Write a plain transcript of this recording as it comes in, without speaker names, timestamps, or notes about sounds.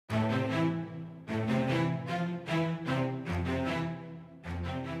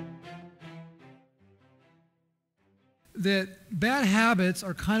that bad habits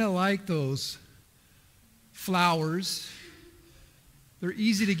are kind of like those flowers. They're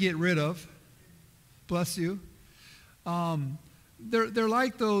easy to get rid of. Bless you. They're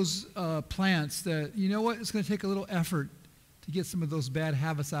like those plants that, you know what, it's going to take a little effort to get some of those bad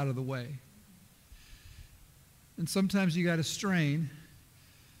habits out of the way. And sometimes you got to strain.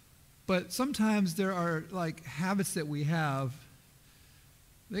 But sometimes there are like habits that we have,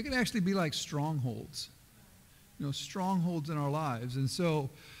 they can actually be like strongholds. You know, strongholds in our lives. And so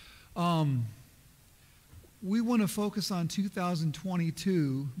we want to focus on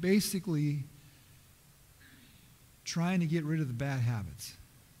 2022, basically trying to get rid of the bad habits.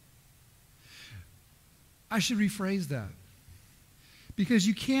 I should rephrase that. Because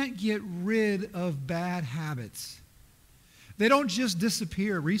you can't get rid of bad habits. They don't just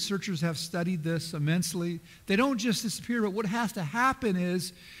disappear. Researchers have studied this immensely. They don't just disappear, but what has to happen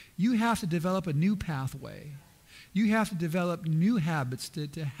is you have to develop a new pathway. You have to develop new habits to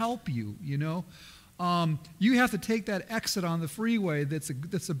help you, you know. You have to take that exit on the freeway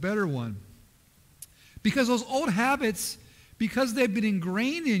that's a better one. Because those old habits, because they've been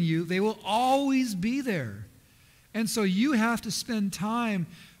ingrained in you, they will always be there. And so you have to spend time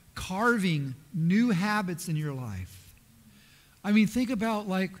carving new habits in your life. I mean, think about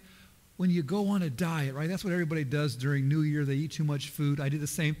like when you go on a diet, right? That's what everybody does during New Year. They eat too much food. I did the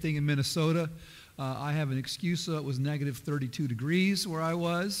same thing in Minnesota. I have an excuse. So it was negative 32 degrees where I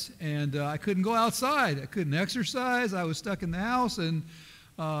was, and I couldn't go outside. I couldn't exercise. I was stuck in the house, and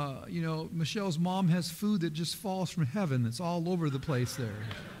you know, Michelle's mom has food that just falls from heaven. It's all over the place there.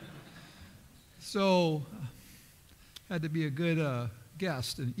 So had to be a good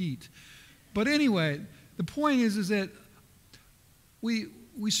guest and eat. But anyway, the point is that we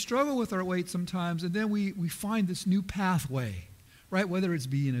struggle with our weight sometimes, and then we find this new pathway, right? Whether it's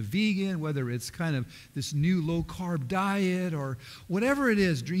being a vegan, whether it's kind of this new low-carb diet, or whatever it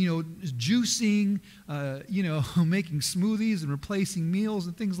is, you know, juicing, you know, making smoothies and replacing meals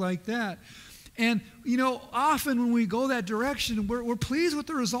and things like that. And, you know, often when we go that direction, we're pleased with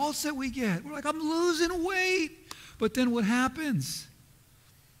the results that we get. We're like, I'm losing weight. But then what happens?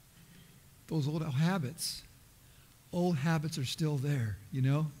 Those old habits are still there, you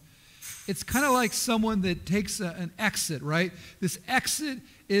know? It's kind of like someone that takes an exit, right? This exit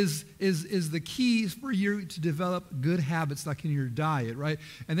is the key for you to develop good habits like in your diet, right?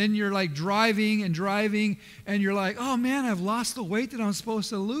 And then you're like driving, and you're like, oh man, I've lost the weight that I'm supposed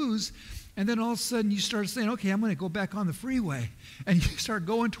to lose. And then all of a sudden you start saying, okay, I'm going to go back on the freeway. And you start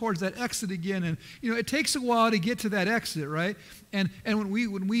going towards that exit again. And, you know, it takes a while to get to that exit, right? And when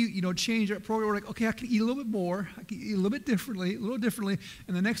we you know, change our program, we're like, okay, I can eat a little bit more. I can eat a little differently.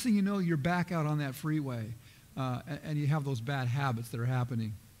 And the next thing you know, you're back out on that freeway. And you have those bad habits that are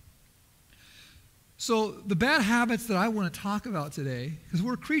happening. So the bad habits that I want to talk about today, because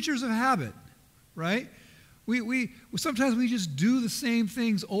we're creatures of habit, right? Sometimes we just do the same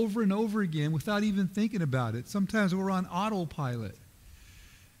things over and over again without even thinking about it. Sometimes we're on autopilot.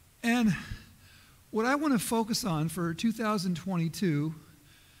 And what I want to focus on for 2022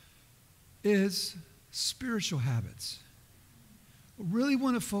 is spiritual habits. I really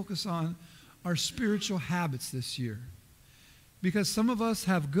want to focus on our spiritual habits this year. Because some of us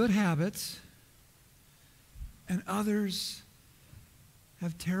have good habits and others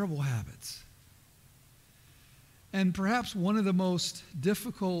have terrible habits. And perhaps one of the most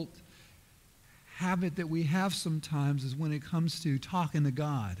difficult habit that we have sometimes is when it comes to talking to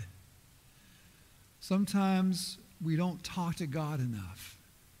God. Sometimes we don't talk to God enough.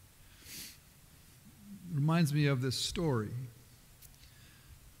 It reminds me of this story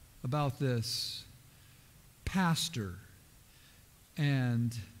about this pastor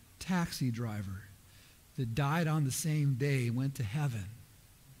and taxi driver that died on the same day, went to heaven.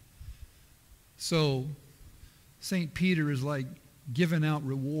 So St. Peter is like giving out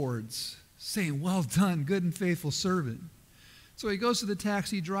rewards, saying, well done, good and faithful servant. So he goes to the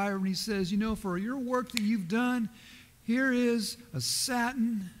taxi driver and he says, you know, for your work that you've done, here is a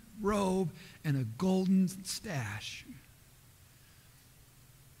satin robe and a golden stash.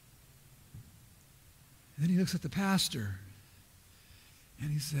 And then he looks at the pastor and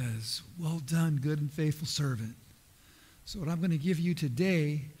he says, well done, good and faithful servant. So what I'm going to give you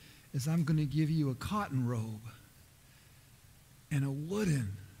today is I'm going to give you a cotton robe and a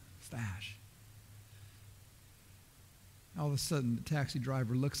wooden stash. All of a sudden, the taxi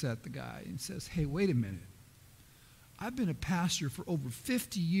driver looks at the guy and says, hey, wait a minute. I've been a pastor for over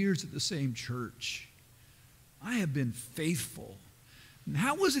 50 years at the same church. I have been faithful. And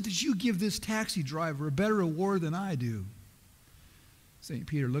how is it that you give this taxi driver a better reward than I do? St.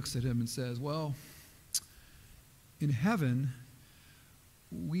 Peter looks at him and says, well, in heaven,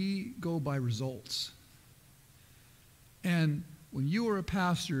 we go by results. And when you were a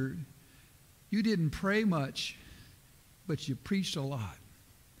pastor, you didn't pray much, but you preached a lot.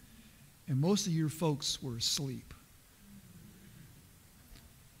 And most of your folks were asleep.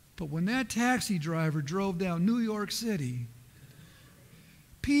 But when that taxi driver drove down New York City,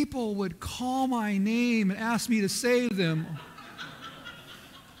 people would call my name and ask me to save them.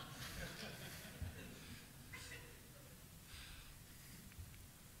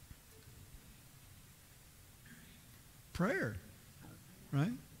 Prayer,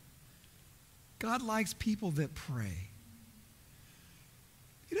 right? God likes people that pray.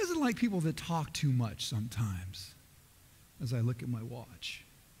 He doesn't like people that talk too much sometimes, as I look at my watch.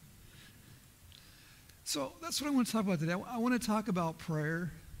 So that's what I want to talk about today. I want to talk about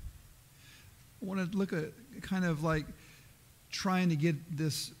prayer. I want to look at kind of like trying to get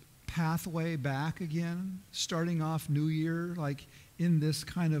this pathway back again, starting off New Year, like in this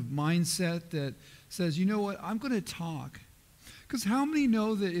kind of mindset that says, you know what, I'm going to talk. Because how many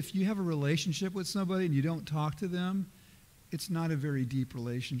know that if you have a relationship with somebody and you don't talk to them, it's not a very deep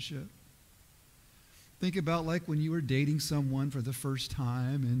relationship? Think about like when you were dating someone for the first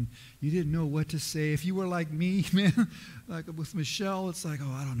time and you didn't know what to say. If you were like me, man, like with Michelle, it's like,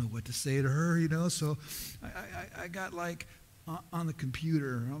 oh, I don't know what to say to her, you know. So I got like on the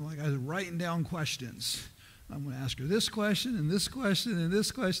computer, I was writing down questions. I'm going to ask her this question and this question and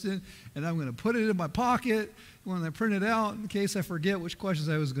this question, and I'm going to put it in my pocket when I print it out in case I forget which questions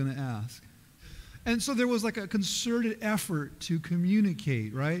I was going to ask. And so there was like a concerted effort to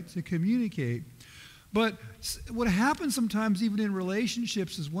communicate, right? To communicate. But what happens sometimes even in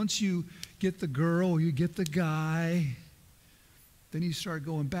relationships is once you get the girl or you get the guy, then you start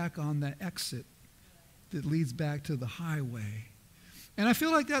going back on that exit that leads back to the highway. And I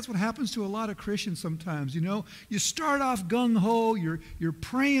feel like that's what happens to a lot of Christians sometimes, you know. You start off gung-ho, you're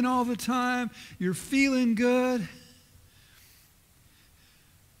praying all the time, you're feeling good.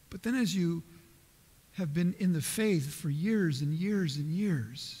 But then as you have been in the faith for years and years and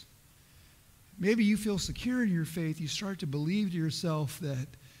years, maybe you feel secure in your faith, you start to believe to yourself that,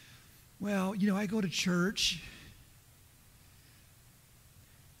 well, you know, I go to church,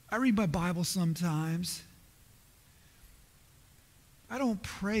 I read my Bible sometimes, I don't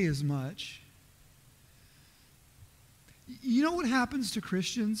pray as much. You know what happens to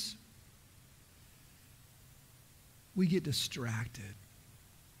Christians? We get distracted.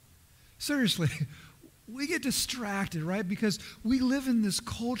 Seriously, we get distracted, right? Because we live in this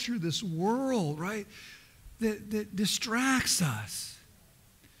culture, this world, right, that distracts us.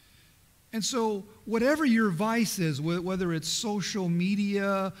 And so whatever your vice is, whether it's social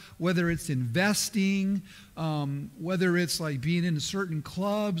media, whether it's investing, whether it's like being in certain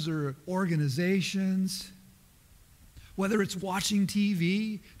clubs or organizations, whether it's watching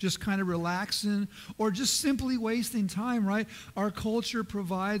TV, just kind of relaxing, or just simply wasting time, right? Our culture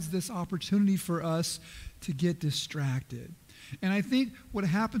provides this opportunity for us to get distracted. And I think what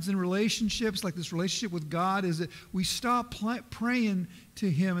happens in relationships, like this relationship with God, is that we stop praying to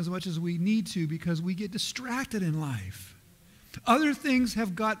Him as much as we need to because we get distracted in life. Other things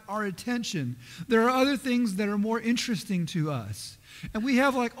have got our attention. There are other things that are more interesting to us. And we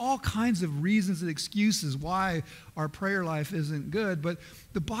have like all kinds of reasons and excuses why our prayer life isn't good. But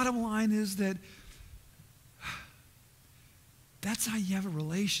the bottom line is that that's how you have a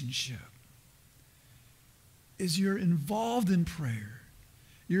relationship. Is you're involved in prayer.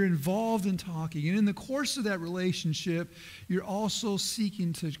 You're involved in talking. And in the course of that relationship, you're also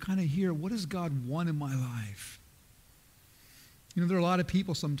seeking to kind of hear, what does God want in my life? You know, there are a lot of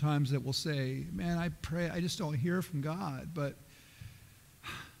people sometimes that will say, man, I pray, I just don't hear from God. But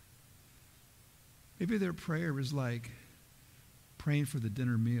maybe their prayer is like praying for the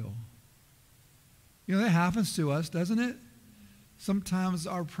dinner meal. You know, that happens to us, doesn't it? Sometimes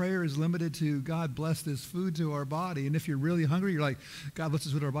our prayer is limited to, God, bless this food to our body. And if you're really hungry, you're like, God, bless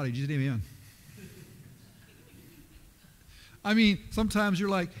this food to our body. Jesus, amen. I mean, sometimes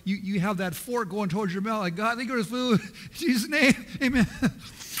you're like, you have that fork going towards your mouth, like, God, thank you for this food. In Jesus' name, amen.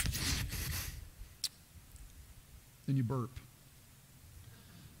 Then you burp.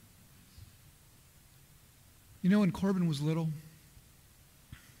 You know, when Corbin was little,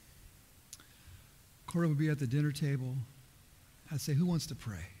 Corbin would be at the dinner table. I'd say, who wants to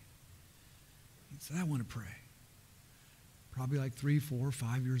pray? He'd say, I want to pray. Probably like 3, 4,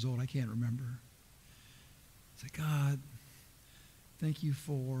 5 years old. I can't remember. I'd say, God, thank you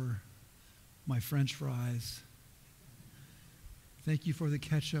for my French fries. Thank you for the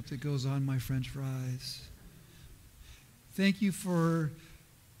ketchup that goes on my French fries. Thank you for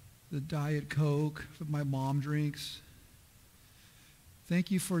the Diet Coke that my mom drinks.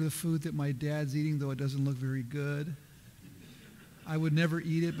 Thank you for the food that my dad's eating, though it doesn't look very good. I would never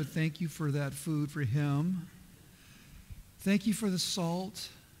eat it, but thank you for that food for him. Thank you for the salt.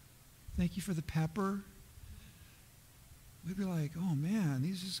 Thank you for the pepper. We'd be like, oh man,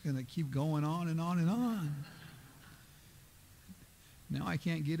 he's just going to keep going on and on and on. Now I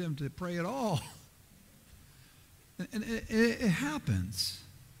can't get him to pray at all. And it happens,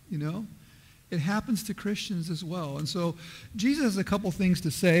 you know. It happens to Christians as well. And so Jesus has a couple things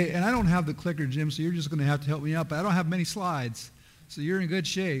to say, and I don't have the clicker, Jim, so you're just going to have to help me out, but I don't have many slides, so you're in good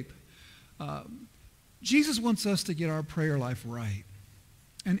shape. Jesus wants us to get our prayer life right.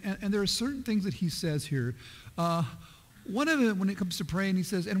 And there are certain things that he says here. One of it, when it comes to praying, he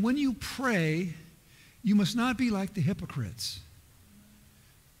says, and when you pray, you must not be like the hypocrites.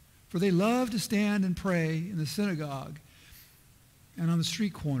 For they love to stand and pray in the synagogue and on the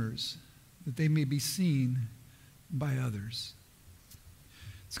street corners, that they may be seen by others.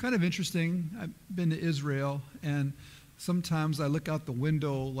 It's kind of interesting. I've been to Israel, and sometimes I look out the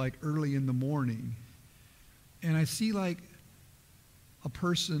window like early in the morning, and I see like a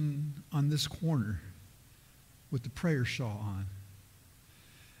person on this corner with the prayer shawl on.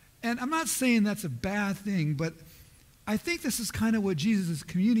 And I'm not saying that's a bad thing, but I think this is kind of what Jesus is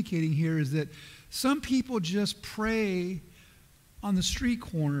communicating here, is that some people just pray on the street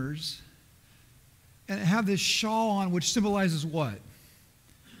corners and have this shawl on, which symbolizes what?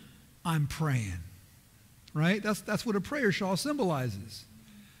 I'm praying, right? That's what a prayer shawl symbolizes.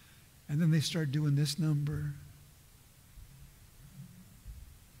 And then they start doing this number.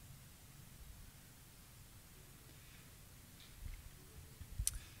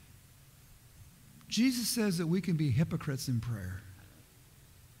 Jesus says that we can be hypocrites in prayer.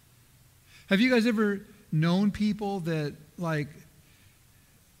 Have you guys ever known people that, like,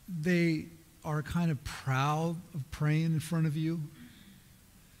 they are kind of proud of praying in front of you?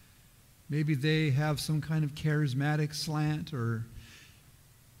 Maybe they have some kind of charismatic slant, or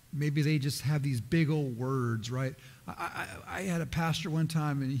maybe they just have these big old words, right? I had a pastor one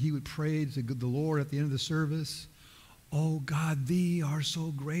time, and he would pray to the Lord at the end of the service. Oh God, thee are so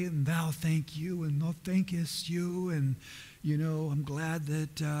great, and thou thank you, and thou thankest you, and I'm glad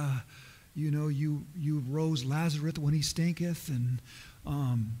that you rose Lazarus when he stinketh, and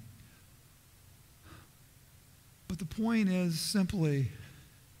but the point is simply,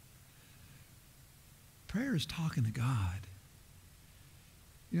 prayer is talking to God.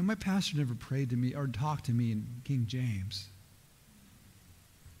 My pastor never prayed to me or talked to me in King James.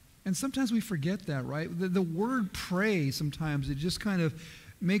 And sometimes we forget that, right? The word pray, sometimes it just kind of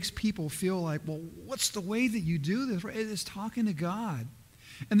makes people feel like, well, what's the way that you do this? Right? It's talking to God.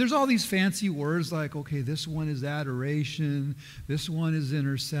 And there's all these fancy words like, okay, this one is adoration, this one is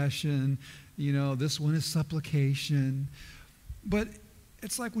intercession, this one is supplication. But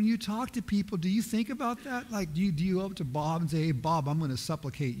it's like when you talk to people, do you think about that? Like, do you go up to Bob and say, hey, Bob, I'm going to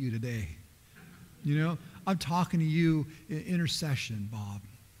supplicate you today? I'm talking to you in intercession, Bob.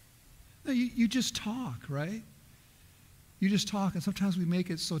 No, you just talk, right? You just talk, and sometimes we make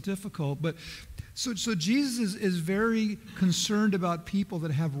it so difficult. But so Jesus is very concerned about people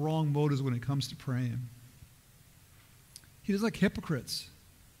that have wrong motives when it comes to praying. He does like hypocrites.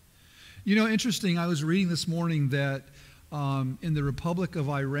 Interesting, I was reading this morning that in the Republic of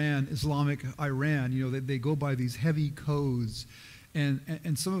Iran, Islamic Iran, they go by these heavy codes.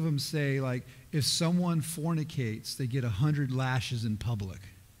 And some of them say, like, if someone fornicates, they get 100 lashes in public.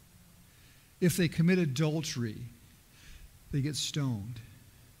 If they commit adultery, they get stoned.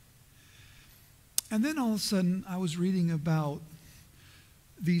 And then all of a sudden, I was reading about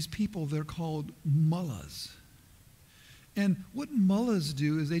these people. They're called mullahs. And what mullahs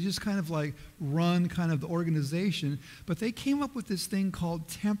do is they just kind of like run kind of the organization, but they came up with this thing called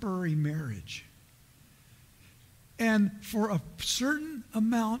temporary marriage. And for a certain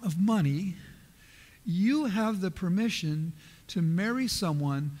amount of money, you have the permission to marry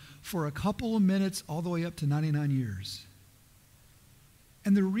someone for a couple of minutes all the way up to 99 years.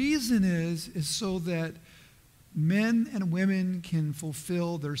 And the reason is so that men and women can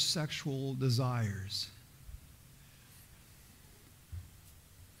fulfill their sexual desires.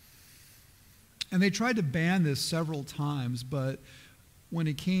 And they tried to ban this several times, but when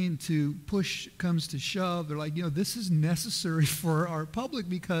it came to push comes to shove, they're like, this is necessary for our public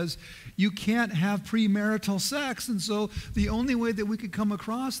because you can't have premarital sex. And so the only way that we could come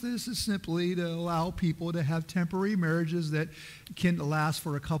across this is simply to allow people to have temporary marriages that can last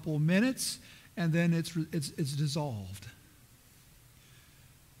for a couple of minutes, and then it's dissolved.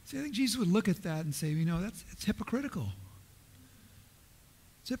 See, I think Jesus would look at that and say, it's hypocritical.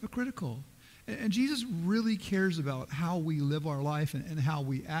 It's hypocritical. And Jesus really cares about how we live our life and how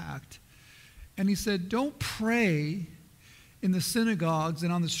we act. And he said, don't pray in the synagogues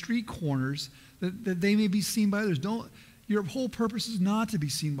and on the street corners that they may be seen by others. Your whole purpose is not to be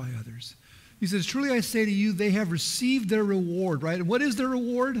seen by others. He says, truly I say to you, they have received their reward, right? And what is their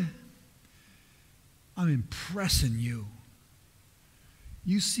reward? I'm impressing you.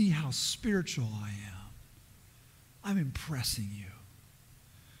 You see how spiritual I am. I'm impressing you.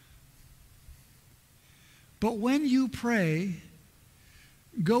 But when you pray,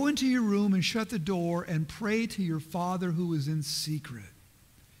 go into your room and shut the door and pray to your Father who is in secret.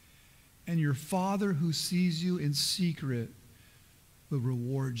 And your Father who sees you in secret will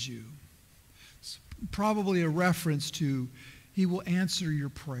reward you. It's probably a reference to he will answer your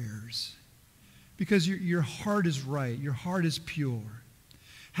prayers because your heart is right. Your heart is pure.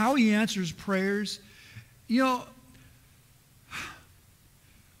 How he answers prayers,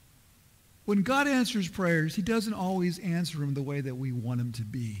 when God answers prayers, he doesn't always answer them the way that we want him to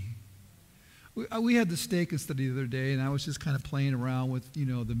be. We had the stake study the other day, and I was just kind of playing around with,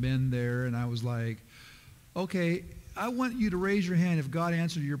 the men there, and I was like, okay, I want you to raise your hand if God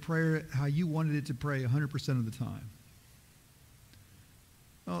answered your prayer how you wanted it to pray 100% of the time.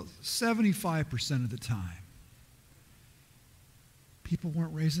 Well, 75% of the time, people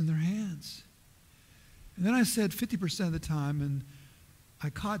weren't raising their hands. And then I said 50% of the time, and I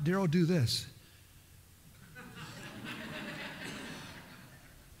caught Daryl do this.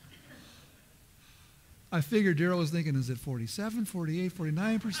 I figured Daryl was thinking, is it 47, 48,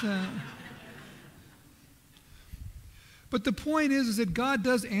 49%? But the point is that God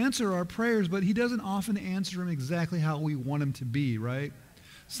does answer our prayers, but he doesn't often answer them exactly how we want them to be, right?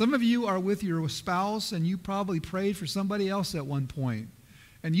 Some of you are with your spouse, and you probably prayed for somebody else at one point.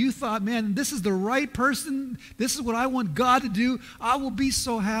 And you thought, man, this is the right person. This is what I want God to do. I will be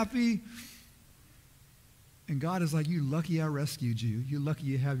so happy. And God is like, you lucky I rescued you. You're lucky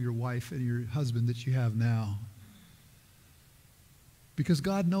you have your wife and your husband that you have now. Because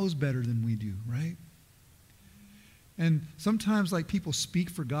God knows better than we do, right? And sometimes people speak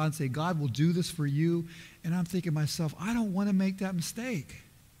for God and say, God will do this for you. And I'm thinking to myself, I don't want to make that mistake.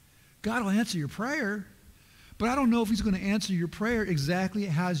 God will answer your prayer. But I don't know if he's going to answer your prayer exactly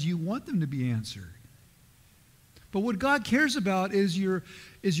as you want them to be answered. But what God cares about is your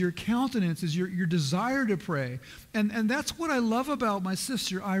countenance, is your desire to pray. And that's what I love about my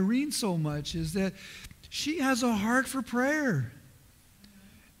sister Irene so much, is that she has a heart for prayer.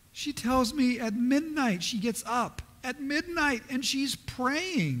 She tells me at midnight, she gets up at midnight and she's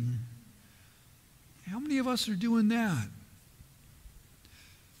praying. How many of us are doing that?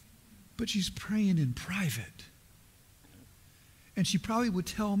 But she's praying in private. And she probably would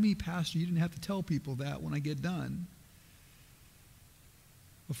tell me, Pastor, you didn't have to tell people that when I get done.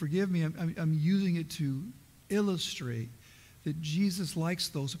 Well, forgive me, I'm using it to illustrate that Jesus likes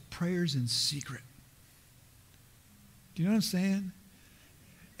those prayers in secret. Do you know what I'm saying?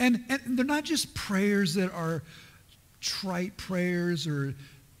 And they're not just prayers that are trite prayers or,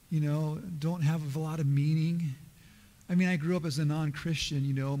 don't have a lot of meaning. I mean, I grew up as a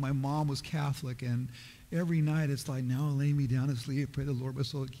non-Christian, my mom was Catholic, and every night it's like, now lay me down to sleep, pray the Lord my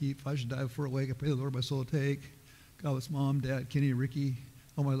soul to keep. If I should die before I wake, I pray the Lord my soul to take. God bless Mom, Dad, Kenny, and Ricky,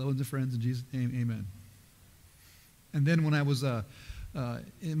 all my loved ones and friends, in Jesus' name, amen. And then when I was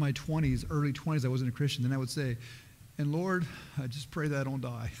in my 20s, early 20s, I wasn't a Christian, then I would say, and Lord, I just pray that I don't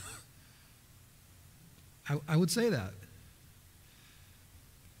die. I would say that.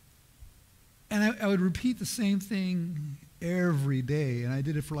 And I would repeat the same thing every day, and I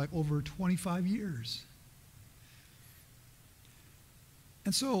did it for over 25 years.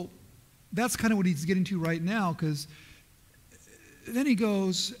 And so that's kind of what he's getting to right now, because then he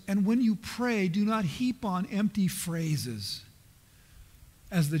goes, and when you pray, do not heap on empty phrases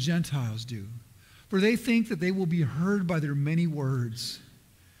as the Gentiles do, for they think that they will be heard by their many words.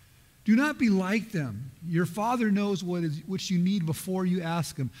 Do not be like them. Your Father knows what you need before you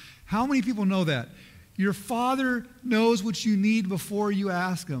ask him. How many people know that? Your Father knows what you need before you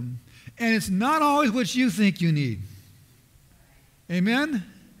ask him. And it's not always what you think you need. Amen?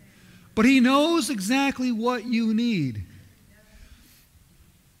 But he knows exactly what you need.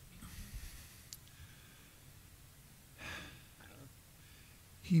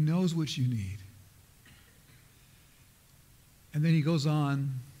 He knows what you need. And then he goes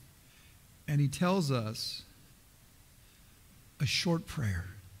on and he tells us a short prayer.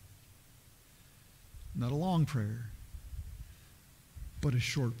 Not a long prayer, but a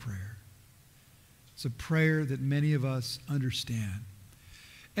short prayer. It's a prayer that many of us understand.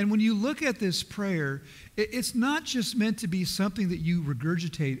 And when you look at this prayer, it's not just meant to be something that you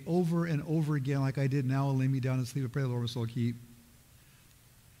regurgitate over and over again, like I did, now I'll lay me down and sleep, I pray the Lord my soul keep.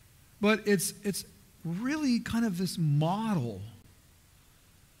 But it's really kind of this model.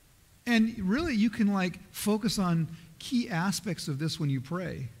 And really you can like focus on key aspects of this when you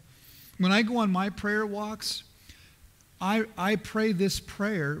pray. When I go on my prayer walks, I pray this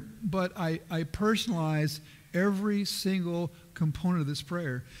prayer, but I personalize every single component of this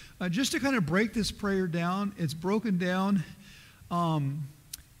prayer. Just to kind of break this prayer down, it's broken down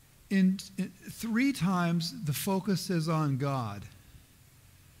in 3 times the focus is on God.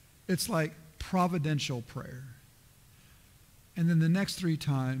 It's like providential prayer. And then the next 3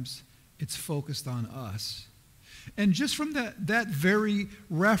 times, it's focused on us. And just from that very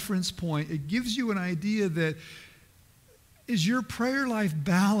reference point, it gives you an idea that, is your prayer life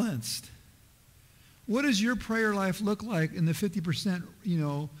balanced? What does your prayer life look like in the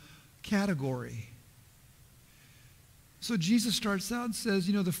 50%, category? So Jesus starts out and says,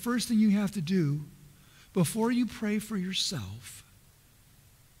 the first thing you have to do before you pray for yourself,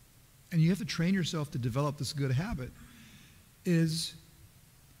 and you have to train yourself to develop this good habit, is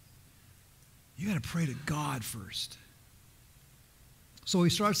you got to pray to God first. So he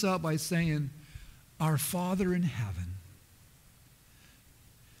starts out by saying, "Our Father in heaven."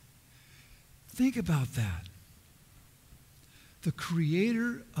 Think about that. The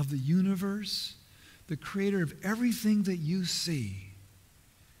creator of the universe, the creator of everything that you see,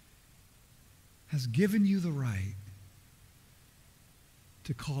 has given you the right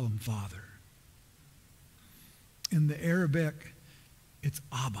to call him Father. In the Arabic, it's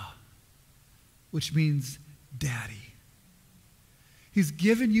Abba, which means daddy. He's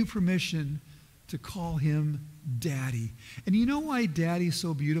given you permission to call him Daddy. And you know why Daddy is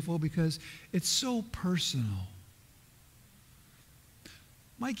so beautiful? Because it's so personal.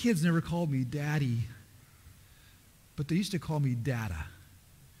 My kids never called me Daddy, but they used to call me Dada.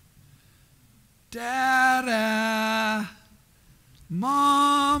 Dada,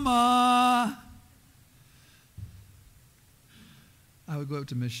 Mama. I would go up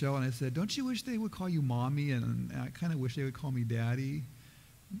to Michelle and I said, "Don't you wish they would call you Mommy? And I kind of wish they would call me Daddy."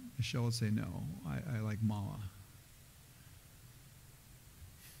 Michelle would say, "No, I like Mama."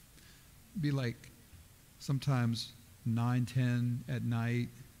 It'd be like sometimes 9, 10 at night,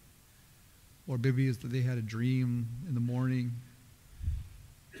 or maybe they had a dream in the morning.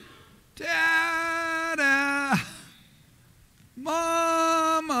 "Dada,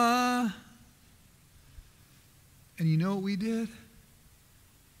 Mama." And you know what we did?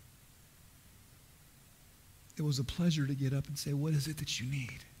 It was a pleasure to get up and say, "What is it that you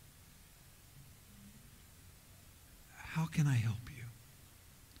need? How can I help you?"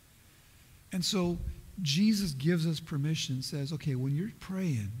 And so Jesus gives us permission, says, okay, when you're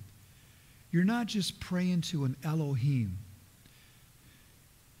praying, you're not just praying to an Elohim,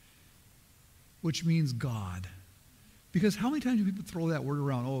 which means God. Because how many times do people throw that word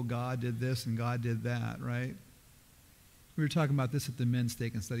around? Oh, God did this and God did that, right? We were talking about this at the men's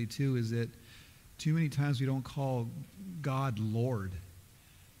Steak and Study too, is that too many times we don't call God Lord.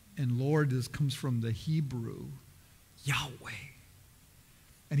 And Lord comes from the Hebrew, Yahweh.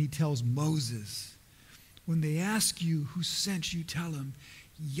 And he tells Moses, when they ask you who sent you, tell them,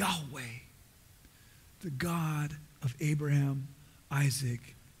 Yahweh, the God of Abraham,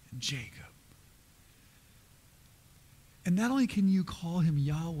 Isaac, and Jacob. And not only can you call him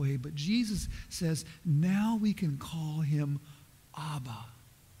Yahweh, but Jesus says, now we can call him Abba.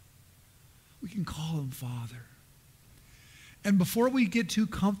 We can call him Father. And before we get too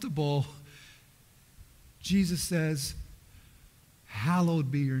comfortable, Jesus says,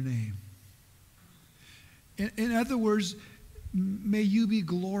 hallowed be your name. In other words, may you be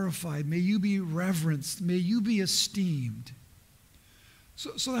glorified. May you be reverenced. May you be esteemed.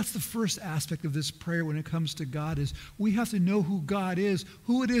 So that's the first aspect of this prayer when it comes to God, is we have to know who God is,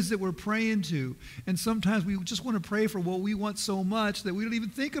 who it is that we're praying to. And sometimes we just want to pray for what we want so much that we don't even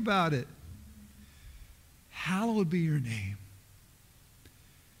think about it. Hallowed be your name.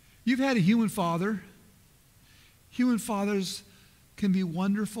 You've had a human father. Human fathers can be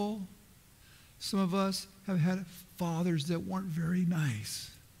wonderful. Some of us have had fathers that weren't very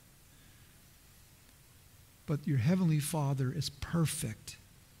nice. But your heavenly Father is perfect,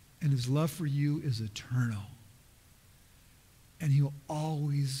 and his love for you is eternal. And he'll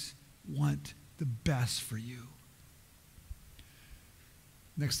always want the best for you.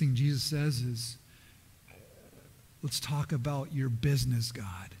 Next thing Jesus says is, let's talk about your business,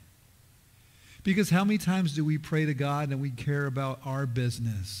 God. Because how many times do we pray to God and we care about our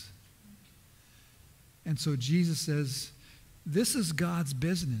business? And so Jesus says, This is God's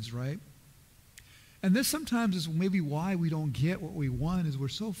business, right? And this sometimes is maybe why we don't get what we want, is we're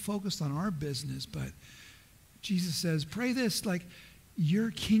so focused on our business. But Jesus says, pray this, like,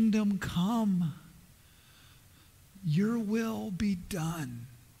 your kingdom come. Your will be done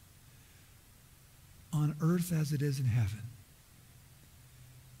on earth as it is in heaven.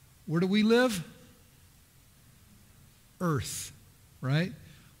 Where do we live? Earth, right?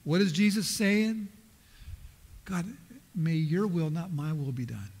 What is Jesus saying? God, may your will, not my will, be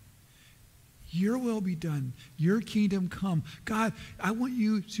done. Your will be done. Your kingdom come. God, I want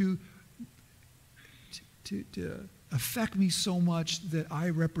you to affect me so much that I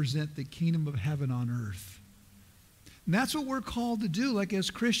represent the kingdom of heaven on earth. And that's what we're called to do. Like as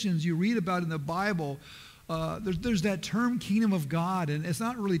Christians, you read about in the Bible, there's that term kingdom of God, and it's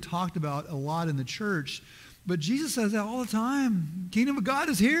not really talked about a lot in the church, but Jesus says that all the time. Kingdom of God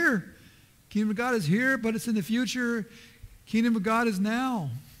is here. Kingdom of God is here, but it's in the future. Kingdom of God is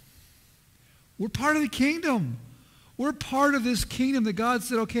now. We're part of the kingdom. We're part of this kingdom that God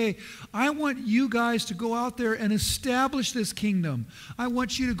said, okay, I want you guys to go out there and establish this kingdom. I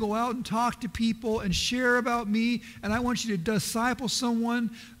want you to go out and talk to people and share about me, and I want you to disciple someone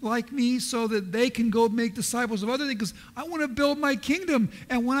like me so that they can go make disciples of others, because I want to build my kingdom.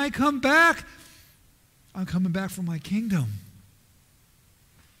 And when I come back, I'm coming back for my kingdom.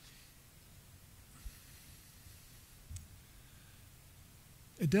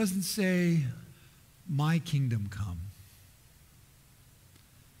 It doesn't say, my kingdom come.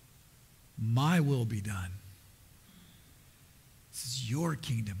 My will be done. This is your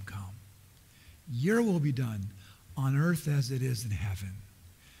kingdom come. Your will be done on earth as it is in heaven.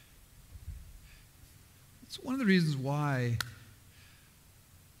 It's one of the reasons why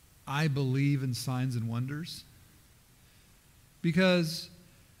I believe in signs and wonders. Because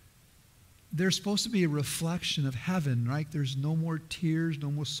they're supposed to be a reflection of heaven, right? There's no more tears,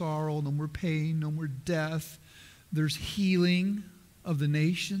 no more sorrow, no more pain, no more death. There's healing of the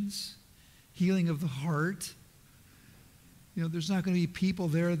nations, healing of the heart. You know, there's not going to be people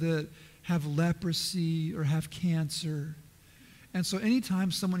there that have leprosy or have cancer. And so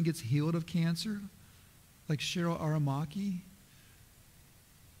anytime someone gets healed of cancer, like Cheryl Aramaki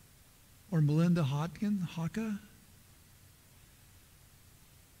or Melinda Haka,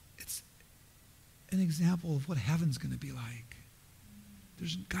 it's an example of what heaven's going to be like.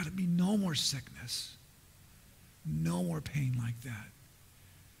 There's got to be no more sickness, no more pain like that,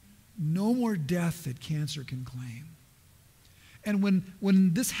 no more death that cancer can claim. And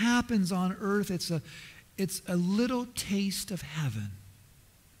when this happens on earth, it's a little taste of heaven.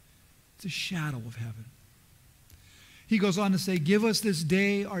 It's a shadow of heaven. He goes on to say, give us this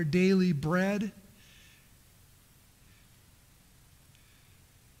day our daily bread.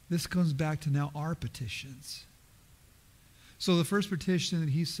 This comes back to now our petitions. So the first petition that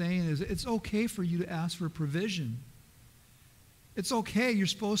he's saying is, it's okay for you to ask for provision. It's okay, you're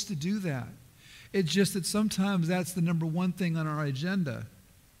supposed to do that. It's just that sometimes that's the number one thing on our agenda.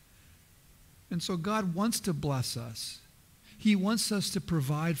 And so God wants to bless us. He wants us to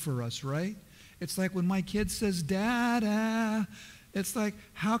provide for us, right? It's like when my kid says, Dada, it's like,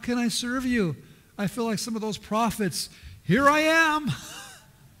 how can I serve you? I feel like some of those prophets, here I am.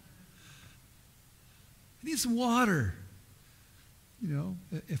 I need some water. You know,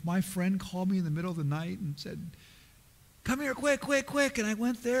 if my friend called me in the middle of the night and said, come here, quick, quick, quick. And I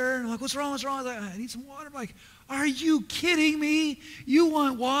went there, and I'm like, what's wrong, what's wrong? I need some water. I'm like, are you kidding me? You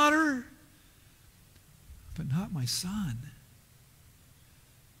want water? But not my son.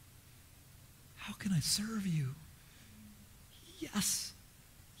 How can I serve you? Yes,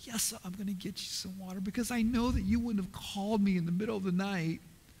 I'm going to get you some water, because I know that you wouldn't have called me in the middle of the night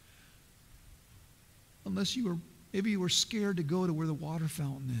unless maybe you were scared to go to where the water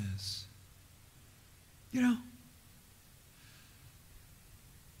fountain is. You know?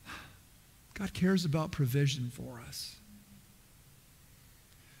 God cares about provision for us.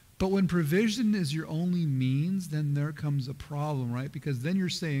 But when provision is your only means, then there comes a problem, right? Because then you're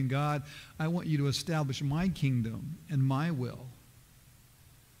saying, God, I want you to establish my kingdom and my will.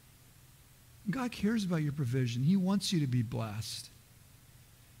 God cares about your provision. He wants you to be blessed.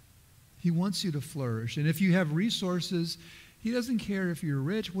 He wants you to flourish. And if you have resources, he doesn't care if you're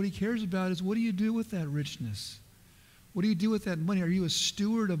rich. What he cares about is, what do you do with that richness? What do you do with that money? Are you a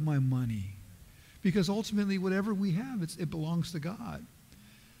steward of my money? Because ultimately, whatever we have, it belongs to God.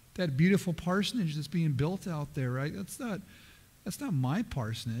 That beautiful parsonage that's being built out there, right? That's not my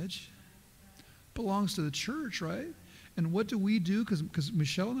parsonage. It belongs to the church, right? And what do we do? Because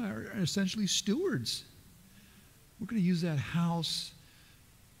Michelle and I are essentially stewards. We're going to use that house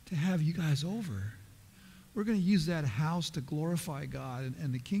to have you guys over. we're going to use that house to glorify God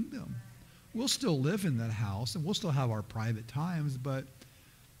and the kingdom. We'll still live in that house, and we'll still have our private times, but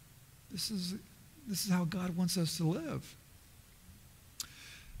this is how God wants us to live.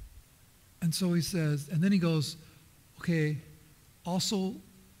 And so he says, and then he goes, okay, also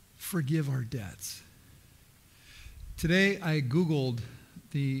forgive our debts. Today I Googled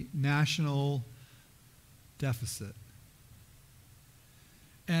the national deficit.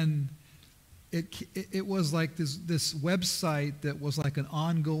 And it was like this website that was like an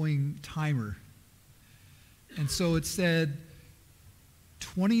ongoing timer. And so it said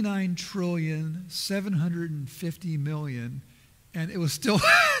 29,750,000,000, and it was still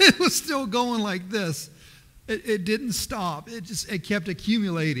it was still going like this. It didn't stop. It kept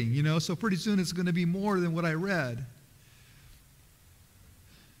accumulating, you know. So pretty soon it's going to be more than what I read.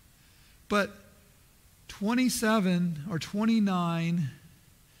 But 27 or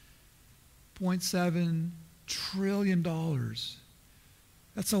 29.7 trillion dollars.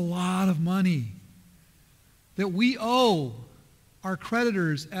 That's a lot of money that we owe our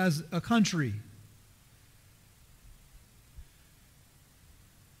creditors as a country.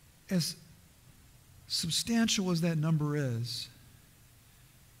 As substantial as that number is,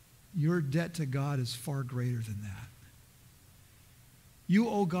 your debt to God is far greater than that. You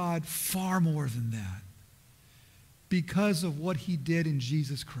owe God far more than that because of what he did in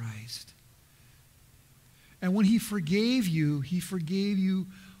Jesus Christ. And when he forgave you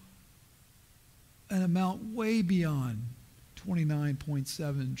an amount way beyond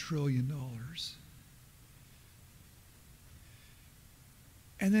 $29.7 trillion.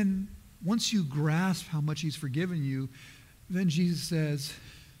 And then once you grasp how much he's forgiven you, then Jesus says,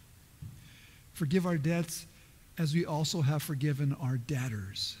 forgive our debts as we also have forgiven our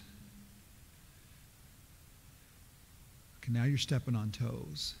debtors. Okay, now you're stepping on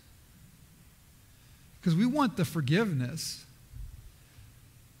toes. Because we want the forgiveness,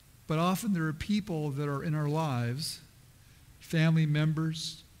 but often there are people that are in our lives, family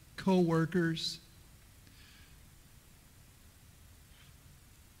members, co-workers,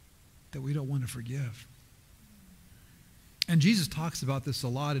 that we don't want to forgive. And Jesus talks about this a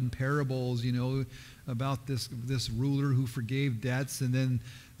lot in parables, you know, about this ruler who forgave debts, and then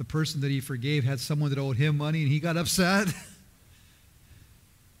the person that he forgave had someone that owed him money, and he got upset.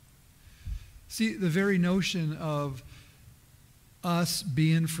 See, the very notion of us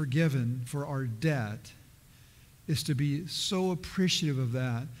being forgiven for our debt is to be so appreciative of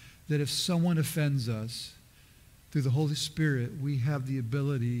that if someone offends us, through the Holy Spirit, we have the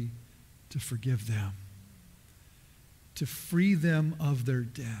ability to forgive them, to free them of their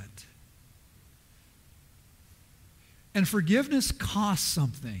debt. And forgiveness costs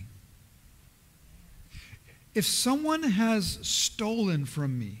something. If someone has stolen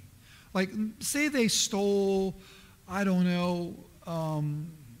from me, like say they stole, I don't know,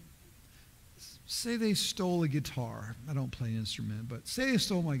 say they stole a guitar. I don't play an instrument, but say they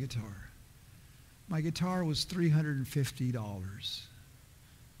stole my guitar. My guitar was $350.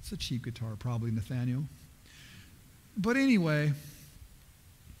 It's a cheap guitar, probably, Nathaniel. But anyway,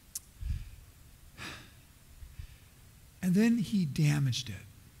 and then he damaged it,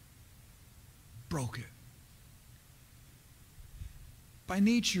 broke it. By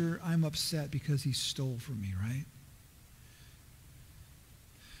nature, I'm upset because he stole from me, right?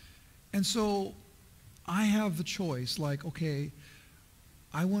 And so I have the choice, like, okay,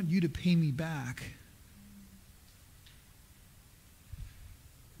 I want you to pay me back.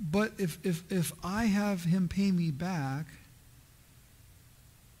 But if I have him pay me back,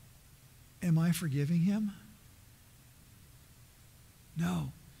 am I forgiving him?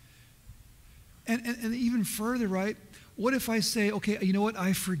 No. And even further, right? What if I say, okay, you know what?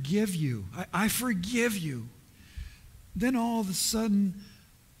 I forgive you. I forgive you. Then all of a sudden,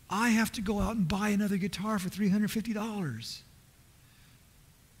 I have to go out and buy another guitar for $350.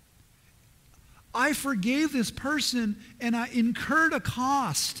 I forgave this person and I incurred a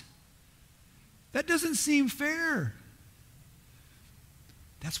cost. That doesn't seem fair.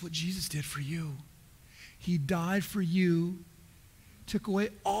 That's what Jesus did for you. He died for you, took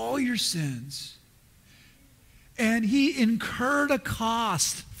away all your sins, and he incurred a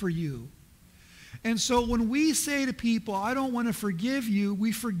cost for you. And so when we say to people, I don't want to forgive you,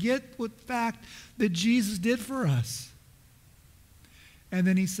 we forget the fact that Jesus did for us. And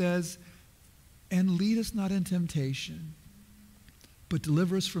then he says, and lead us not in temptation, but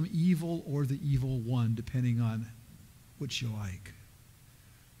deliver us from evil or the evil one, depending on which you like.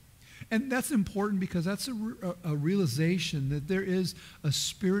 And that's important because that's a realization that there is a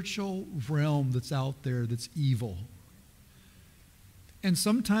spiritual realm that's out there that's evil. And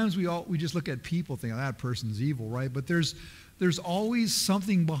sometimes we just look at people thinking, that person's evil, right? But there's always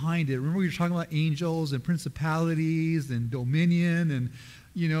something behind it. Remember we were talking about angels and principalities and dominion, and,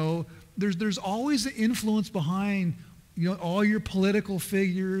 there's always an influence behind, all your political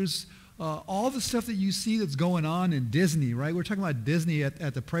figures, all the stuff that you see that's going on in Disney, right? We're talking about Disney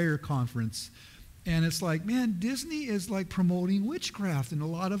at the prayer conference. And it's like, man, Disney is like promoting witchcraft in a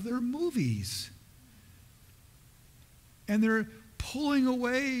lot of their movies. And they're pulling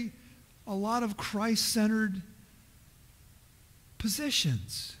away a lot of Christ-centered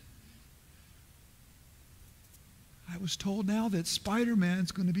positions. I was told now that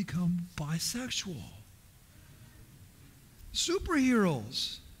Spider-Man's going to become bisexual.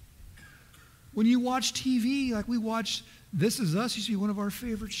 Superheroes. When you watch TV, like we watch This Is Us, used to be one of our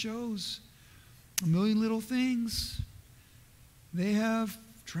favorite shows. A Million Little Things. They have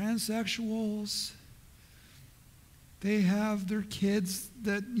transsexuals. They have their kids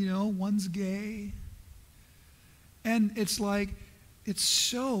that, one's gay. And it's like, it's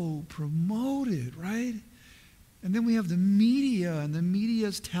so promoted, right? And then we have the media, and the media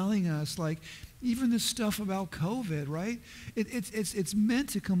is telling us, like, even this stuff about COVID, right? It's meant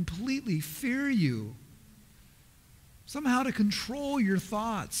to completely fear you. Somehow to control your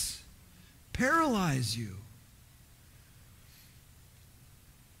thoughts. Paralyze you.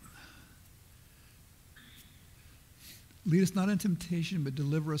 Lead us not in temptation, but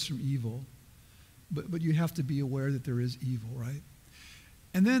deliver us from evil. But you have to be aware that there is evil, right?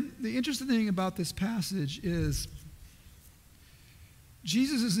 And then the interesting thing about this passage is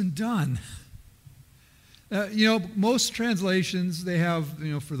Jesus isn't done. Most translations, they have,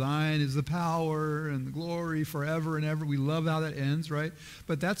 for thine is the power and the glory forever and ever. We love how that ends, right?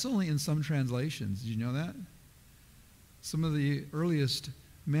 But that's only in some translations. Did you know that? Some of the earliest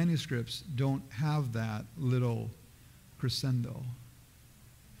manuscripts don't have that little crescendo.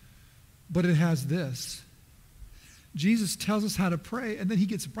 But it has this. Jesus tells us how to pray, and then he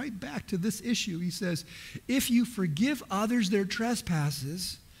gets right back to this issue. He says, if you forgive others their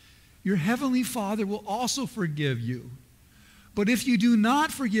trespasses, your heavenly Father will also forgive you. But if you do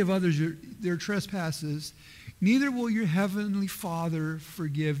not forgive others their trespasses, neither will your heavenly Father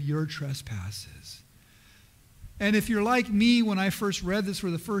forgive your trespasses. And if you're like me, when I first read this for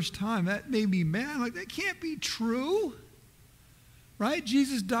the first time, that made me mad. Like, that can't be true. Right?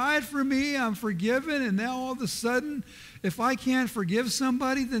 Jesus died for me, I'm forgiven, and now all of a sudden, if I can't forgive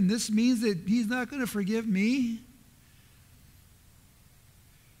somebody, then this means that he's not going to forgive me.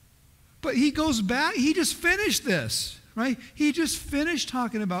 But he goes back, he just finished this, right? He just finished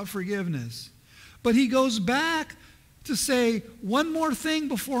talking about forgiveness. But he goes back to say one more thing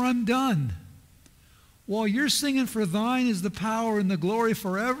before I'm done. While you're singing for thine is the power and the glory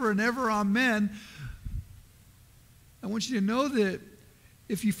forever and ever, amen, I want you to know that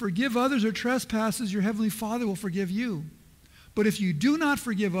if you forgive others their trespasses, your heavenly Father will forgive you. But if you do not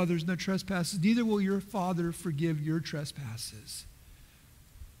forgive others their trespasses, neither will your Father forgive your trespasses.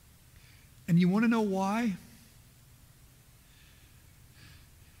 And you want to know why?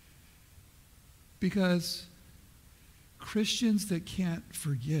 Because Christians that can't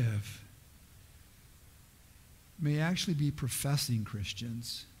forgive may actually be professing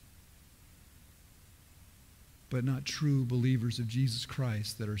Christians, but not true believers of Jesus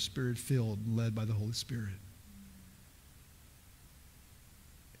Christ that are Spirit-filled and led by the Holy Spirit.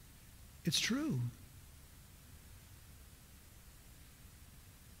 It's true.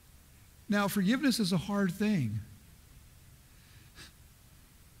 Now, forgiveness is a hard thing.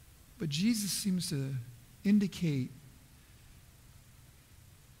 But Jesus seems to indicate,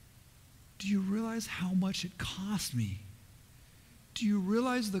 do you realize how much it cost me? Do you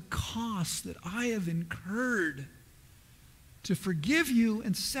realize the cost that I have incurred to forgive you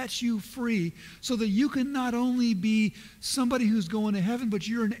and set you free so that you can not only be somebody who's going to heaven, but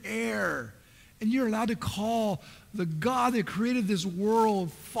you're an heir. And you're allowed to call the God that created this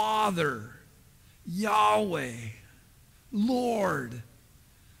world Father, Yahweh, Lord.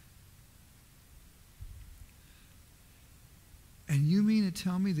 And you mean to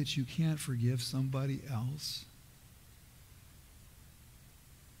tell me that you can't forgive somebody else?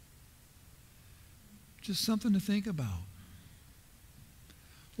 Just something to think about.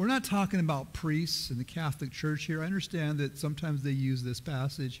 We're not talking about priests in the Catholic Church here. I understand that sometimes they use this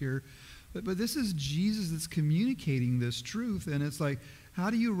passage here. But this is Jesus that's communicating this truth. And it's like, how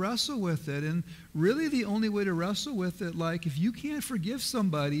do you wrestle with it? And really the only way to wrestle with it, like if you can't forgive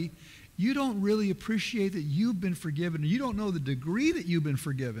somebody, you don't really appreciate that you've been forgiven. You don't know the degree that you've been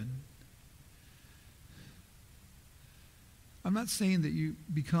forgiven. I'm not saying that you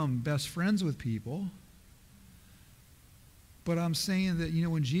become best friends with people. But I'm saying that,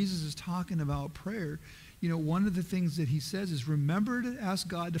 when Jesus is talking about prayer, one of the things that he says is remember to ask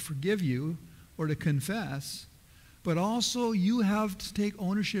God to forgive you or to confess, but also you have to take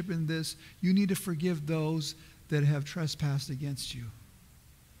ownership in this. You need to forgive those that have trespassed against you.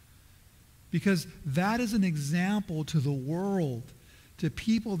 Because that is an example to the world, to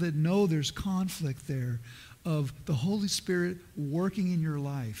people that know there's conflict there, of the Holy Spirit working in your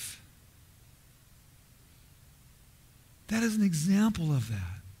life. That is an example of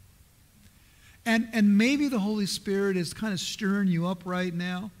that. And maybe the Holy Spirit is kind of stirring you up right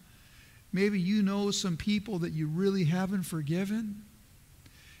now. Maybe you know some people that you really haven't forgiven.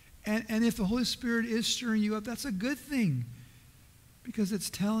 And if the Holy Spirit is stirring you up, that's a good thing. Because it's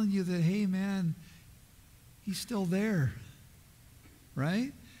telling you that, hey, man, he's still there.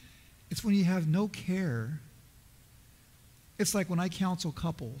 Right? It's when you have no care. It's like when I counsel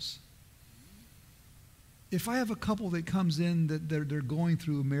couples. If I have a couple that comes in that they're going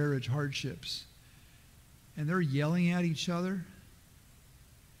through marriage hardships and they're yelling at each other,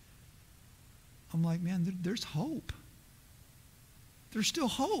 I'm like, man, there's hope. There's still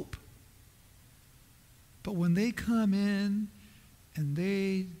hope. But when they come in and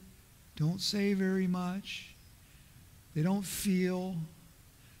they don't say very much, they don't feel,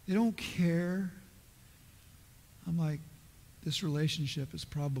 they don't care, I'm like, this relationship is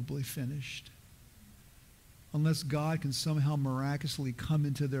probably finished. Unless God can somehow miraculously come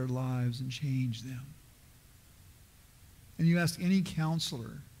into their lives and change them. And you ask any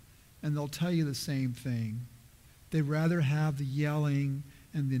counselor, and they'll tell you the same thing. They'd rather have the yelling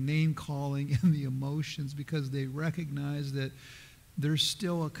and the name-calling and the emotions because they recognize that there's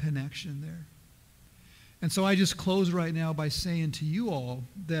still a connection there. And so I just close right now by saying to you all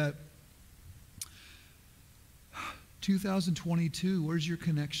that 2022, where's your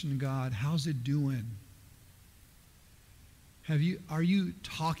connection to God? How's it doing? Are you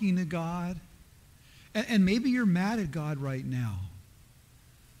talking to God? And maybe you're mad at God right now.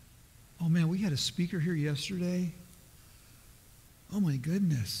 Oh man, we had a speaker here yesterday. Oh my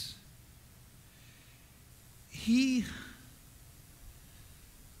goodness. His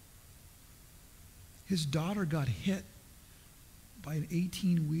daughter got hit by an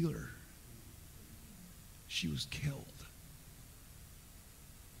 18-wheeler. She was killed.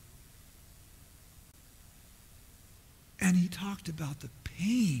 And he talked about the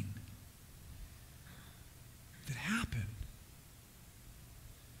pain that happened.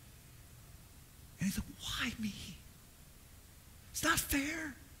 And he said, why me? It's not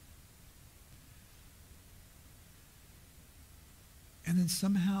fair. And then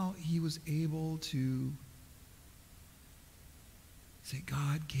somehow he was able to say,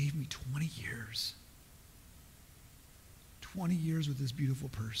 God gave me 20 years. 20 years with this beautiful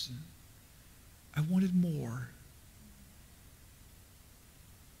person. I wanted more.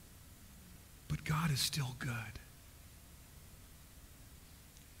 But God is still good.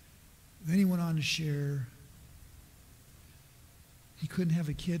 Then he went on to share he couldn't have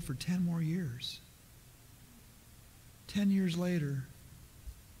a kid for 10 more years. 10 years later,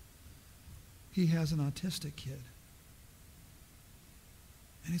 he has an autistic kid.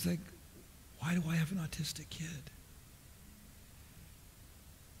 And he's like, why do I have an autistic kid?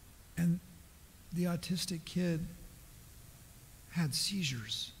 And the autistic kid had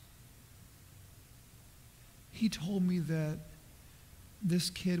seizures. He told me that this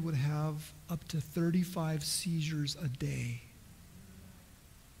kid would have up to 35 seizures a day.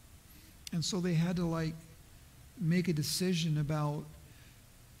 And so they had to make a decision about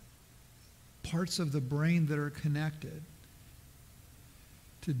parts of the brain that are connected,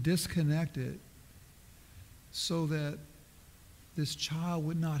 to disconnect it so that this child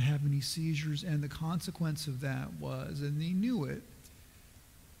would not have any seizures. And the consequence of that was, and they knew it,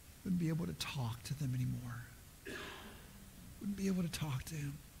 wouldn't be able to talk to them anymore. Wouldn't be able to talk to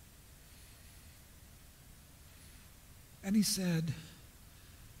him. And he said,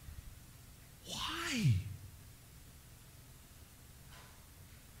 why?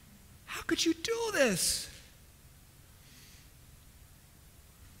 How could you do this?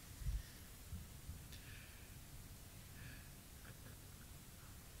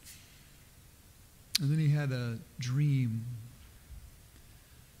 And then he had a dream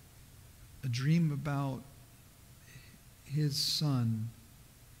about his son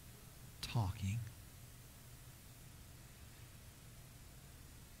talking.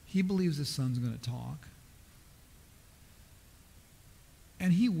 He believes his son's going to talk.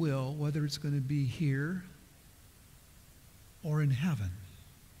 And he will, whether it's going to be here or in heaven.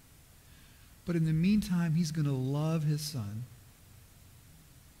 But in the meantime, he's going to love his son.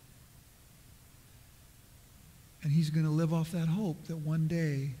 And he's going to live off that hope that one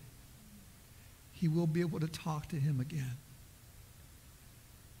day he will be able to talk to him again.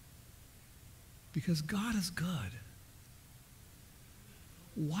 Because God is good.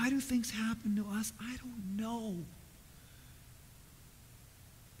 Why do things happen to us? I don't know.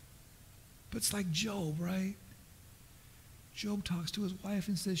 But it's like Job, right? Job talks to his wife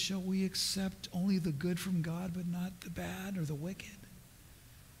and says, shall we accept only the good from God but not the bad or the wicked?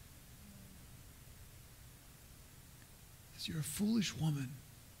 He says, you're a foolish woman.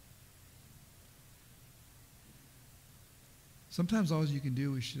 Sometimes all you can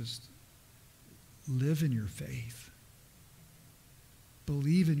do is just live in your faith.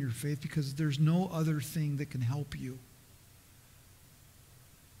 Believe in your faith, because there's no other thing that can help you.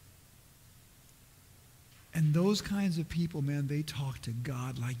 And those kinds of people, man, they talk to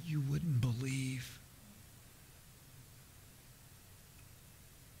God like you wouldn't believe.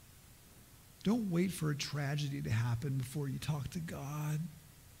 Don't wait for a tragedy to happen before you talk to God.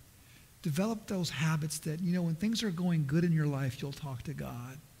 Develop those habits that, when things are going good in your life, you'll talk to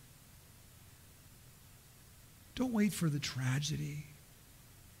God. Don't wait for the tragedy.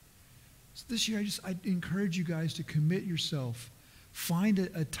 So this year, I encourage you guys to commit yourself. Find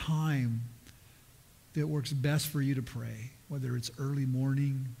a time that works best for you to pray, whether it's early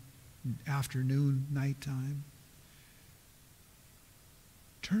morning, afternoon, nighttime.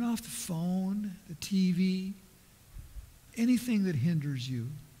 Turn off the phone, the TV, anything that hinders you.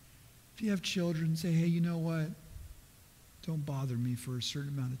 If you have children, say, hey, you know what? Don't bother me for a certain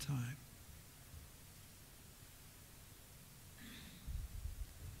amount of time.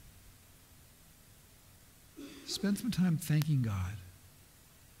 Spend some time thanking God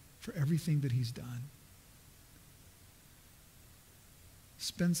for everything that he's done.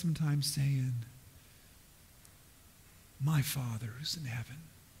 Spend some time saying, my Father who's in heaven,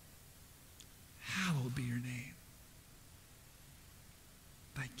 hallowed be your name.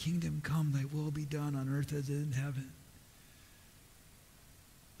 Thy kingdom come, thy will be done on earth as it is in heaven.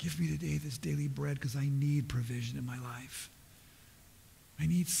 Give me today this daily bread, because I need provision in my life. I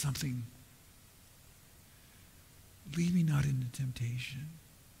need something. Lead me not into temptation.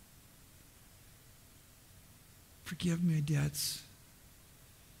 Forgive my debts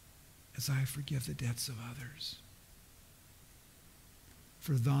as I forgive the debts of others.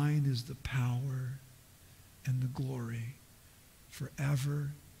 For thine is the power and the glory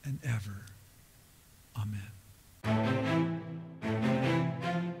forever and ever. Amen.